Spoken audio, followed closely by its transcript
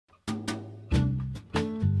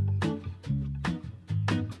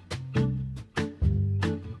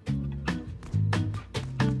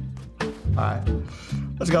right.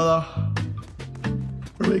 Let's go, though.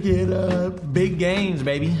 We're making big gains,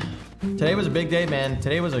 baby. Today was a big day, man.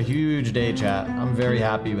 Today was a huge day, chat. I'm very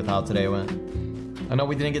happy with how today went. I know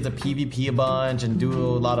we didn't get to PvP a bunch and do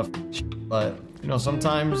a lot of shit, but you know,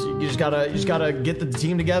 sometimes you just gotta get the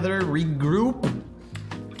team together, regroup,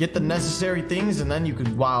 get the necessary things, and then you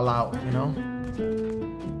could wild out, you know?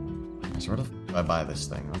 So where the f do I buy this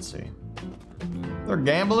thing? Let's see. There are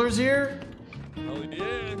gamblers here? Oh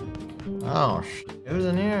yeah. Oh who's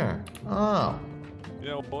in here? Oh.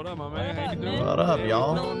 Yo, what up, my man? How you doing? What up,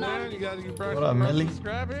 y'all? What up, Millie?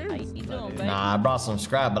 How you doing, baby? Nah, I brought some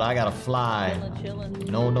scrap, but I gotta fly. Chillin'.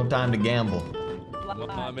 No time to gamble. Well,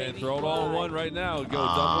 my man, throw it all in one right now. Go double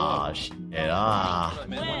Ah, up. shit. Ah.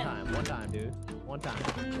 One time, dude. One time.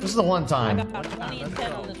 Just the one time. I got 20 and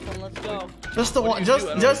 10 on this one. Let's go. Just the one. Just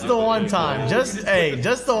the one time. Just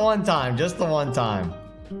the one time. Just the one time.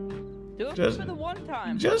 Do it Just- for the one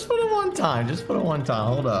time. Just for the one time. Just for the one time.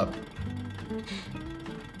 Hold up.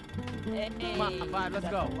 Hey, Come on, 5, let's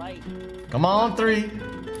go. Light. Come on, 3.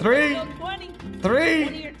 3. Go 20. 3.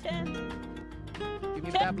 20 or 10. Give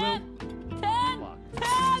me 10. that blue. 10.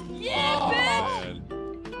 10. Yeah, bitch.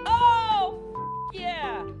 Man. Oh,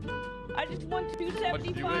 yeah. I just won What did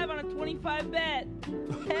you 275 win? on a 25 bet.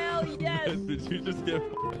 Hell yes. Did you just get?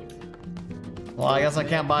 Well, I guess I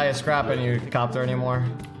can't buy a scrap helicopter anymore.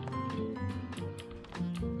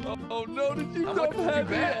 Oh no! Did you How come much did you heavy?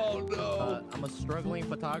 bet? Oh no! I'm a struggling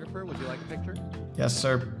photographer. Would you like a picture? Yes,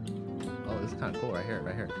 sir. Oh, this is kind of cool. Right here,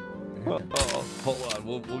 right here. Oh, hold on.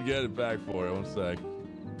 We'll get it back for you. One sec.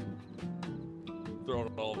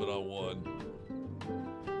 Throwing all of it on one.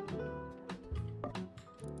 Oh,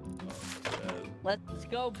 man. Let's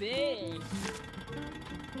go big.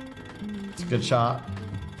 It's a good shot.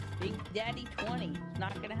 Big Daddy 20. It's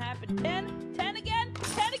not gonna happen. 10. 10 again.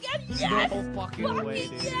 10 again. Yes. No fucking way,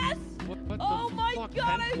 dude. Yes. What Oh the my fuck?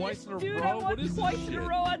 god, 10 I twice just, in a dude, row? I won What is twice this in a shit?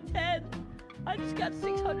 row on 10. I just got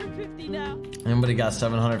 650 now. Anybody got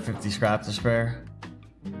 750 scrap to spare?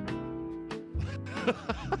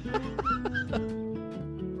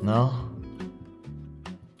 No?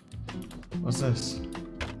 What's this?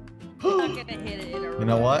 I'm not gonna hit it in a row. You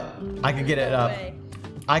know what? I could get it No up. way.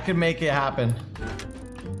 I could make it happen.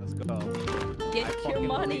 Let's go. Get I your fucking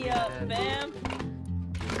money believe up, it, man.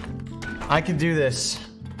 fam. I could do this.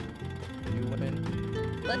 You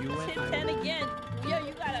win. Let's You win, hit I 10 again. Yo,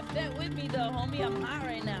 you gotta bet with me though, homie. I'm hot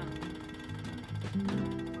right now.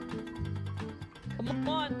 Come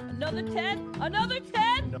on, another 10? Another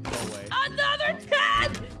 10? No way. Another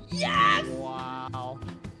 10! Yes! Wow.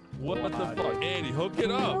 What the fuck? Andy, hook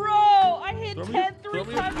it up. Bro, I hit Throw me- 10 throw 3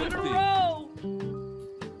 me a times in a 50. row.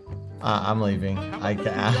 I'm leaving. How I much you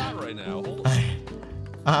can't. got right now? Hold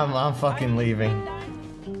on. I'm fucking leaving.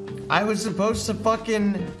 I was supposed to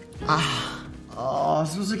fucking. Oh, I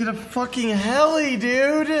was supposed to get a fucking heli,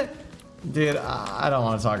 dude. Dude, I don't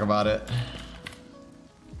want to talk about it.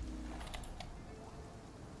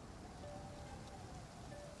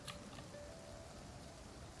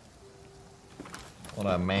 What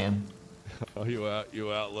up, man? Oh, you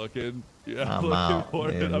out looking? You I'm looking out, for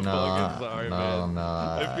dude. it? I'm No, fucking sorry, man. no.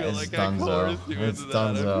 I feel It's like I chorused you It's into that.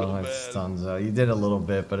 I feel Dunzo. It's bad. Dunzo. You did a little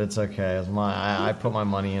bit, but it's okay. It's I put my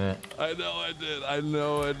money in it. I know I did. I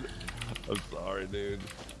know it. I'm sorry, dude.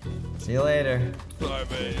 See you later. Sorry,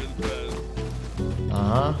 man. You're the best.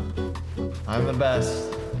 Uh-huh. I'm the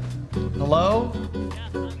best. Hello? Yeah,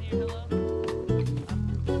 I'm here.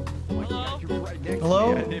 Hello? Hello? You're right next Hello?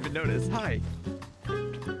 to me. I didn't even notice. Hi.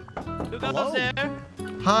 Who Hello? goes there?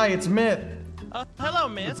 Hi, it's Mitt. Hello,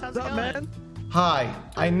 miss. How's What's it up, going? man? Hi.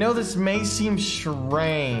 I know this may seem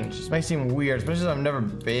strange. This may seem weird, especially since I've never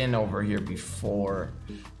been over here before.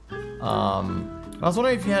 I was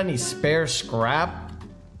wondering if you had any spare scrap.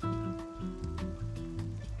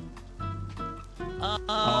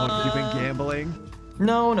 Oh, you've been gambling?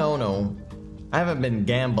 No. I haven't been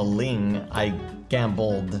gambling. I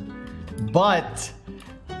gambled. But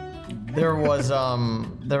there was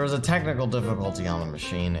a technical difficulty on the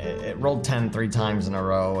machine. It rolled 10 3 times in a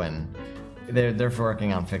row, and they're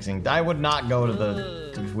working on fixing. I would not go to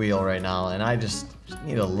the wheel right now, and I just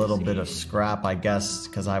need a little bit of scrap, I guess,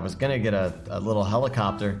 because I was gonna get a little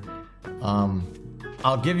helicopter.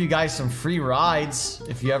 I'll give you guys some free rides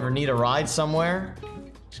if you ever need a ride somewhere.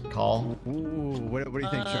 Just call. Ooh, what do you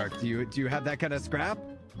think, Shark? Do you have that kind of scrap?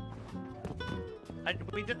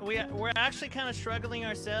 We're actually kind of struggling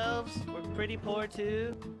ourselves. We're pretty poor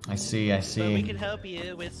too. I see. But we could help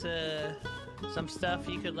you with some stuff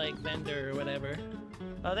you could like vendor or whatever.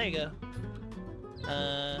 Oh, there you go.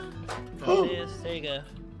 This. There you go.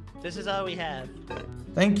 This is all we have.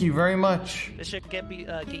 Thank you very much. This should get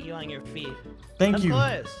you on your feet. Thank you.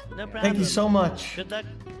 Of course, no problem. Thank you so much. Good luck.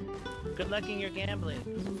 Good luck in your gambling.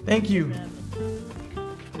 Thank you.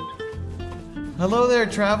 Hello there,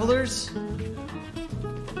 travelers.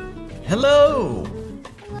 Hello.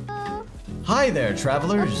 Hello. Hi there,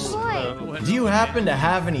 travelers. Boy. Do you happen to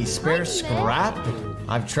have any spare scrap?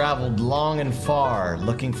 I've traveled long and far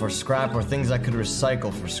looking for scrap or things I could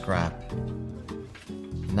recycle for scrap.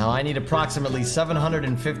 Now I need approximately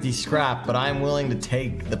 750 scrap, but I'm willing to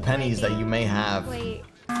take the pennies that you may have. Wait.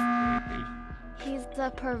 He's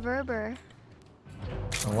the perverber.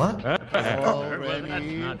 A what? Already.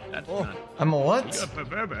 I'm a what?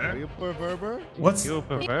 Are you a perverber? What's? He's a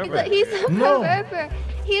perverber. No.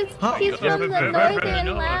 He's Huh? from the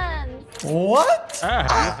northern lands. What? From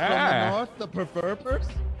the north, the perverbers?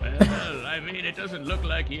 Well, I mean, it doesn't look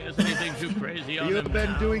like he has anything too crazy on him. You've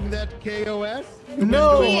been now. doing that KOS?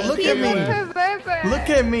 No, He's look at a me. perverber. Look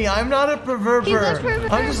at me. I'm not a perverber. He's a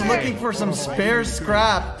perverber. I'm just looking for some spare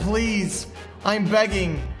scrap, please. I'm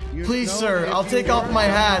begging. You Please, know, sir, if I'll you take were off my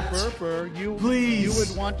a hat. perverber, you Please.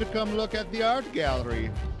 would want to come look at the art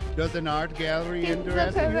gallery. Does an art gallery He's a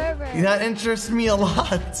interest you? perverber. That interests me a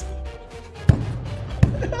lot.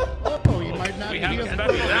 Oh, you might not We be have a to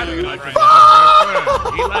study that.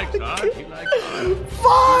 perverber. He likes art. He likes art.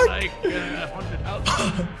 Fuck! He likes haunted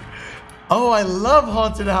houses. Oh, I love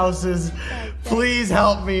haunted houses. Please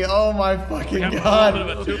help me. Oh my fucking god.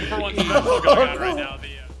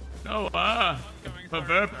 No,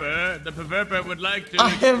 the perverber would like to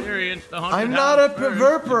I am- experience the haunted I'm not a house first.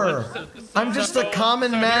 perverber. I'm just a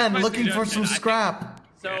common man looking for some scrap.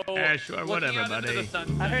 Yeah, sure, whatever, buddy.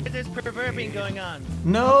 I heard there's perverbing going on.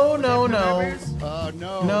 No, no, no. Perverbers?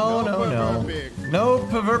 No, No, no, no. perverbing. No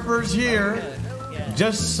perverpers here. Yeah.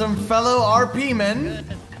 Just some fellow RP men.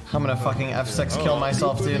 I'm gonna fucking F6 kill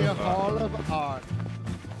myself, To dude. the Hall of Art.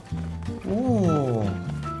 Ooh.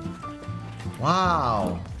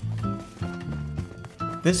 Wow.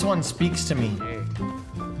 This one speaks to me.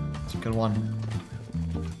 It's a good one.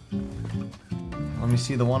 Let me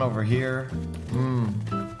see the one over here.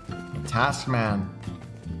 Taskman.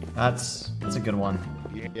 That's a good one.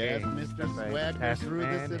 Yes, Mr. Swagger drew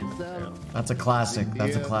this himself. That's a classic.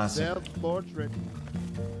 That's a Yes, classic. Self-portrait.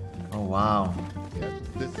 Oh wow. Yes,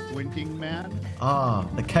 this squinting man. Ah,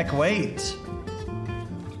 the Keck weight.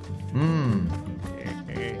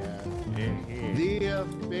 The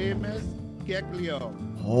famous Keklio.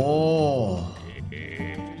 Oh.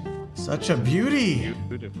 Such a beauty.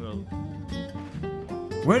 Beautiful.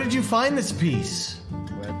 Where did you find this piece?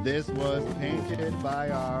 But this was painted by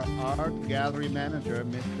our art gallery manager,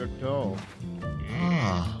 Mr. Toe.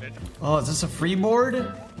 Ah. Oh, is this a freeboard?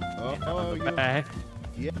 Oh, Back.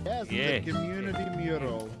 yes, it's a community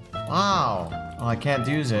mural. Wow. Oh, I can't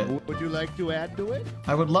use it. Would you like to add to it?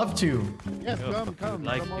 I would love to. Yes, come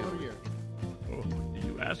like over to. here. Oh, did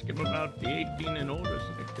you ask him about the 18 and older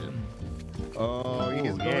section? Oh,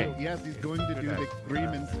 he's going. Yes, he's going to do the scream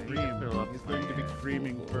and scream. He's going to be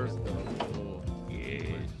screaming first, though. Oh, yes.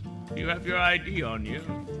 Do you have your ID on you?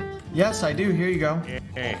 Yes, I do. Here you go.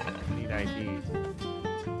 Hey, need ID.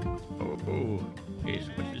 Oh, yes,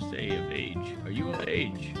 what to say of age? Are you of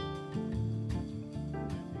age?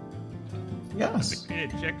 Yes.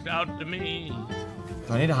 It checks out to me.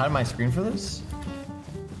 Do I need to hide my screen for this?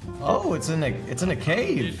 Oh, it's in a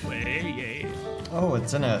cave. This way, yes. Oh,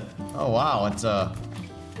 it's in a. Oh wow, it's a.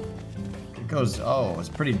 It goes. Oh, it's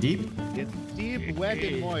pretty deep. It's deep, wet,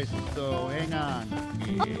 and moist, so hang on.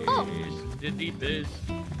 Yes, the deepest.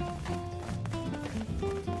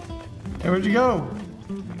 Hey, where'd you go?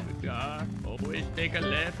 God, always take a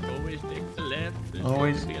left, always take the left. There's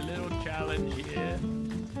Always. going to be a little challenge here.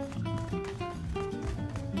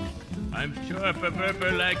 I'm sure a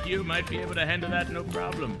perverber like you might be able to handle that no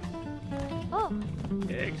problem. Oh.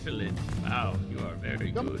 Excellent. Wow, you are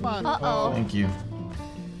very Come good. on, Uh-oh. Thank you.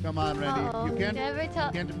 Come on, Randy. Uh-oh. You can't. Never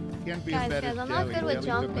tell. Can't be Guys, as bad guys, as I'm not Jelly. good with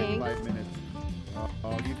Jelly took like jumping. 5 minutes.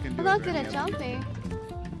 Oh, you can do I'm not it, good Randy. at jumping.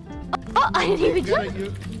 Oh, I didn't even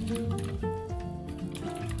jump.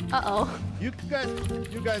 Uh-oh. You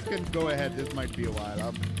guys can go ahead. This might be a while.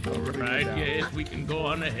 I'm putting it Right, down. yes, we can go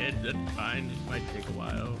on ahead. That's fine. This might take a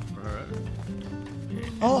while for her. Yes,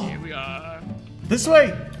 Oh. Here we are. This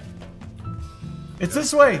way. It's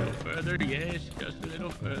this way. A little further, yes, just a little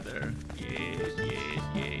further. Yes.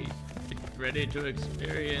 It's ready to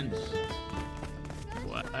experience.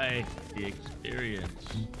 Why the experience?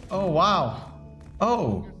 Oh wow.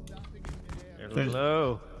 Oh.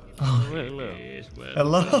 Hello. Oh. Hello. Yes, well,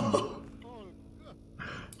 Hello.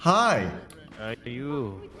 Hi.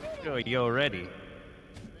 You're ready.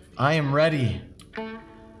 I am ready.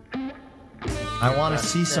 I want to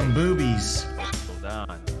see some boobies. Hold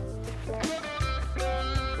on.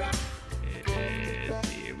 Yes,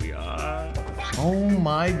 here we are. Oh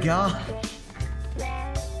my god.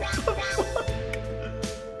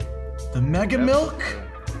 The Mega Milk?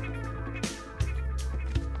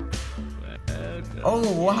 Welcome.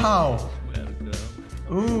 Oh wow. Welcome.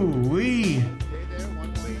 Ooh wee.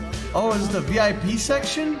 Oh, is this the VIP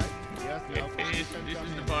section? Yes, Hey, so this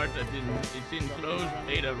is the part it's in closed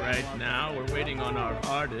beta right now. We're waiting on our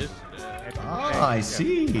artist. Ah, I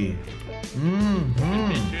see. Make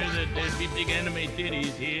sure that there'd be big anime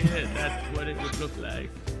titties here. That's what it would look like.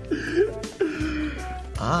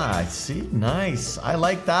 Ah, I see. Nice. I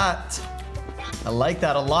like that. I like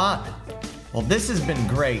that a lot. Well, this has been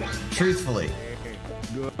great, truthfully.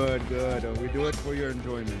 Good, good. We do it for your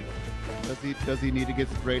enjoyment. Does he need to get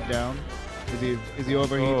sprayed down? Is he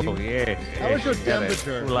overheating? Oh yeah. How is your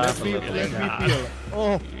temperature? Let me feel.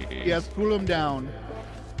 Oh, yes, cool him down.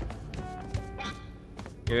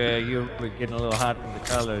 Yeah, you were getting a little hot from the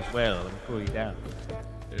color as well. Let me cool you down.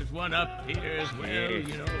 There's one up here as well,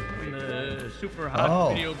 you know, from the super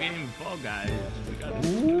hot video game Fall Guys. We got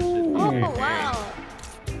Ooh. Oh, wow.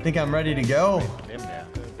 I think I'm ready to go. Them down.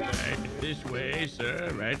 right this way, sir.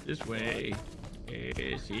 Right this way.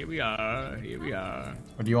 Yes, here we are. Here we are.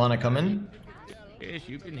 Or do you want to come in? Yes,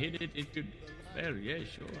 you can hit it. It could. Well, yeah,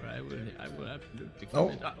 sure. I will absolutely come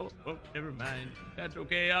in. Oh, never mind. That's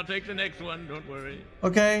okay. I'll take the next one. Don't worry.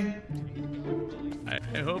 Okay.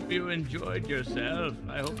 I hope you enjoyed yourself.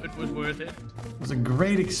 I hope it was worth it. It was a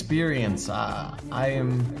great experience. I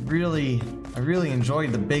really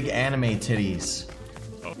enjoyed the big anime titties.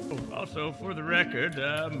 Oh, also for the record,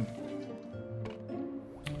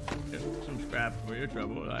 some scrap for your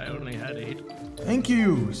trouble. I only had 8. Thank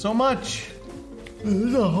you so much.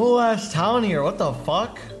 There's a whole ass town here. What the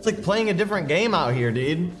fuck? It's like playing a different game out here,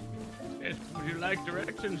 dude. Yes, would you like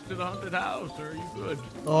directions to the haunted house, or are you good?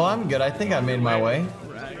 Oh, I'm good. I think I made my way.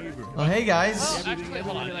 Right. Oh, hey guys. Actually,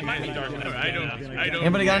 hold on. It might be dark enough. I don't.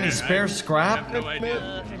 Anybody got any spare I scrap? have no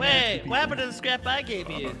idea. Wait, what happened to the scrap I gave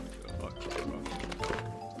you?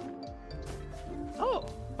 Oh,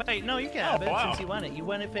 wait, no, you can have it since you won it. You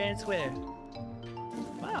won it fair and square.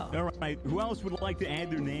 Wow. All right, who else would like to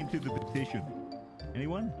add their name to the petition?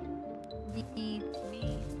 Anyone? Me.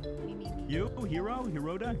 You? Hero?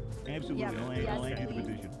 Hiroda? Absolutely, Yeah, I'll add you to the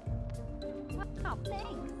petition. Wow,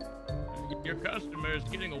 thanks. Your customer is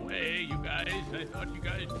getting away, you guys. I thought you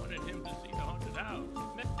guys wanted him to see the haunted house.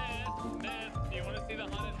 Myth, do you want to see the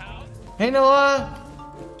haunted house? Hey, Noah.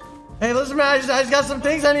 Hey, listen, man. I just got some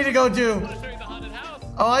things I need to go do. I want to show you the haunted house.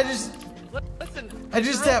 Oh, Listen, I it's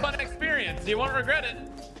just a real have- fun experience. You won't regret it.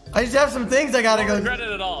 I just have some things I gotta You won't go. regret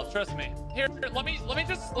it at all. Trust me. Here, let me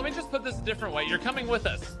just put this a different way. You're coming with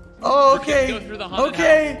us. Oh, We're gonna okay. go through the haunted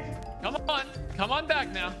Okay. Come on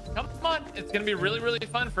back now. Come on. It's gonna be really, really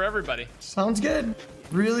fun for everybody. Sounds good.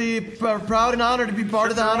 Really proud and honored to be part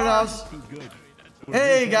of the haunted house.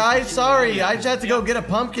 Hey guys, sorry, I just had to go get a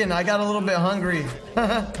pumpkin. I got a little bit hungry.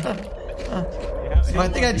 So I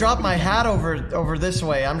think I dropped my hat over this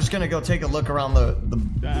way. I'm just gonna go take a look around the.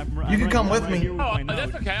 You can come with me. Oh,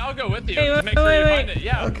 that's okay. I'll go with you to make sure you find it.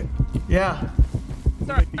 Yeah. Okay. Yeah. It's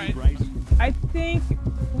all right. I think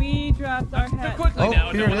we dropped our hat. Quickly Oh,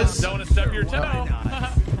 now. here Don't it is. want to stub your toe.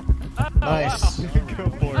 Nice. Go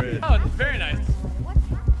for it. Oh, very nice.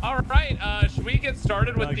 All right. Should we get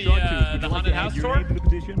started with the haunted house tour?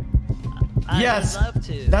 Yes. I would love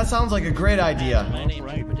to. That sounds like a great idea. My name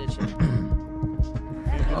to the petition.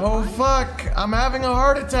 Oh fuck! I'm having a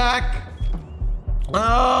heart attack.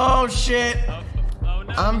 Oh shit! Oh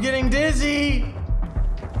no. I'm getting dizzy.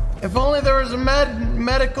 If only there was a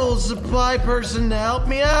medical supply person to help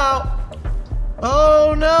me out.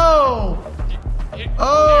 Oh no!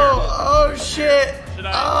 Oh shit!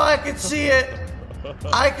 Oh, I can see it.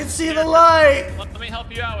 I can see the light. Let me help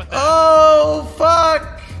you out with that. Oh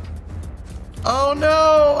fuck! Oh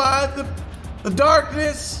no! The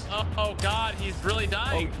darkness. Oh God, he's really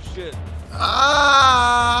dying. Oh shit.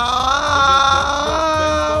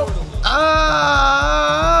 Ow!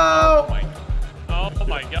 Ow! Oh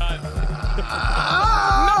my God.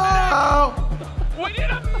 Ow! We need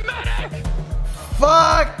a medic.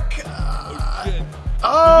 Fuck! We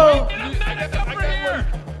need a medic over here.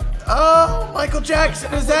 Oh, Michael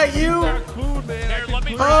Jackson, is that you? Here, let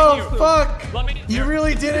me drag Oh you. fuck! Let me. You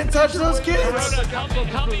really didn't touch those kids? Rhoda,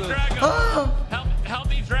 help me drag him. Oh, Help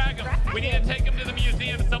me drag him. We need to take him to the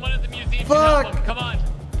museum. Someone at the museum Fuck. can help him. Come on.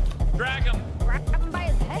 Drag him. Grab him by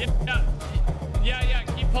his head. Yeah.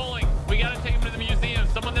 Keep pulling. We gotta take him to the museum.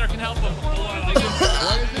 Someone there can help him.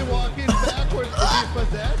 Why is he walking backwards? Is he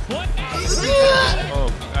possessed? What? Oh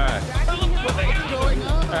god. Look at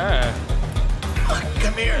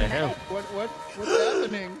What's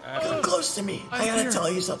happening? Come close to me. I gotta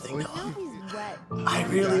tell you something, Noah. He's wet. I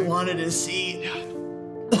really wanted to see.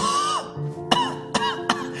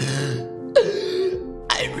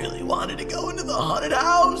 I really wanted to go into the haunted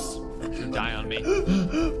house. Don't you die on me.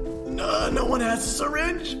 No one has a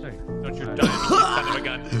syringe. Don't you die on me, you son of a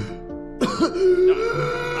gun. No,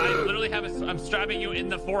 I literally have I'm stabbing you in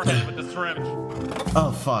the forehead with the syringe.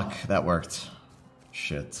 Oh fuck, that worked.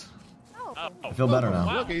 Shit. Oh, I feel better now.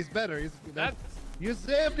 Wow. Look, he's better. You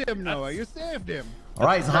saved him, Noah. You saved him. All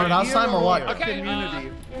right, it's haunted house time or what? Okay,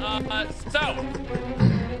 so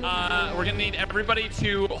we're gonna need everybody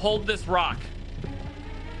to hold this rock.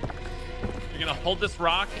 You're gonna hold this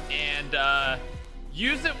rock and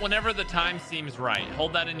use it whenever the time seems right.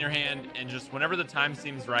 Hold that in your hand, and just whenever the time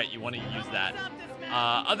seems right, you want to use that.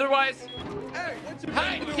 Otherwise,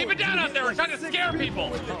 hey, keep it down out there. We're trying to scare people.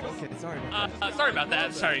 Oh, okay. Sorry. Sorry about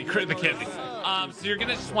that. Sorry, the kids. So you're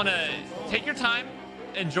gonna just want to take your time,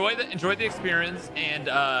 enjoy the experience, and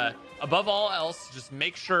above all else, just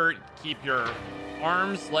make sure you keep your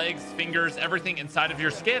arms, legs, fingers, everything inside of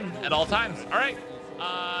your skin at all times. All right.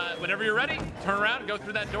 Whenever you're ready, turn around, go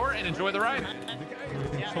through that door, and enjoy the ride.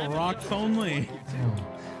 For rocks only.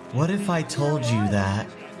 What if I told you that?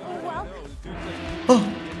 Well,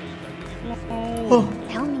 Oh.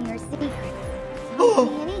 tell me your secret. Oh.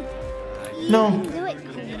 Annie. No. You can do it.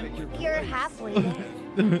 You're halfway there.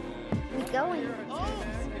 We going.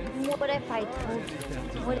 What if I told you?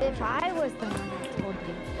 What if I was the one that told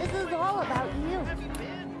you? This is all about you.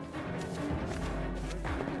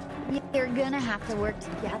 You're gonna have to work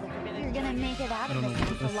together. You're gonna make it out of this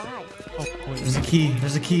place alive. There's a key.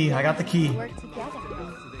 There's a key. I got the key. Work together.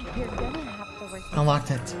 You're gonna have to work together.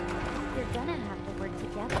 Unlocked it. You're gonna have to work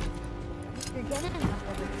together. You're gonna have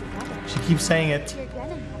to work together. She keeps saying it. You're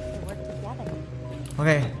gonna have to work together.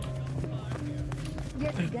 Okay.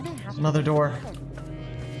 You're gonna have There's another door.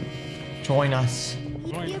 Join us.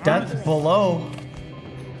 You Death below.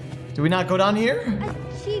 Do we not go down here?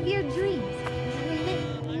 Achieve your dreams. Dream it,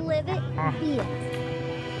 live it, be it.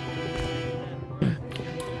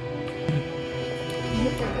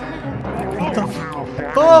 You're gonna What the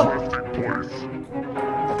f- Oh!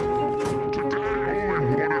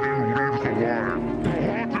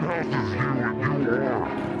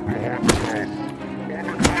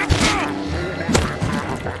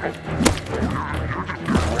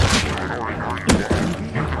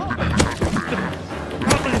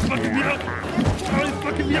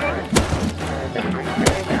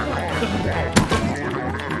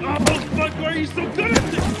 Why are you so good at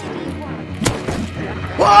this?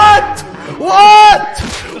 What? What?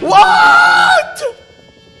 What?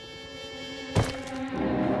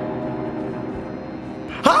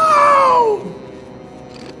 How?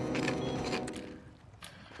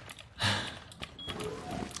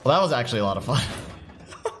 Well, that was actually a lot of fun.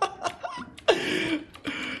 That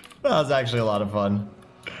was actually a lot of fun.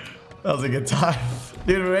 That was a good time.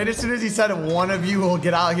 Dude, right as soon as he said one of you will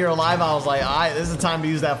get out here alive, I was like, alright, this is the time to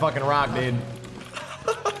use that fucking rock, dude.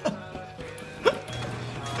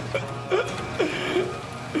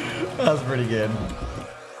 That was pretty good.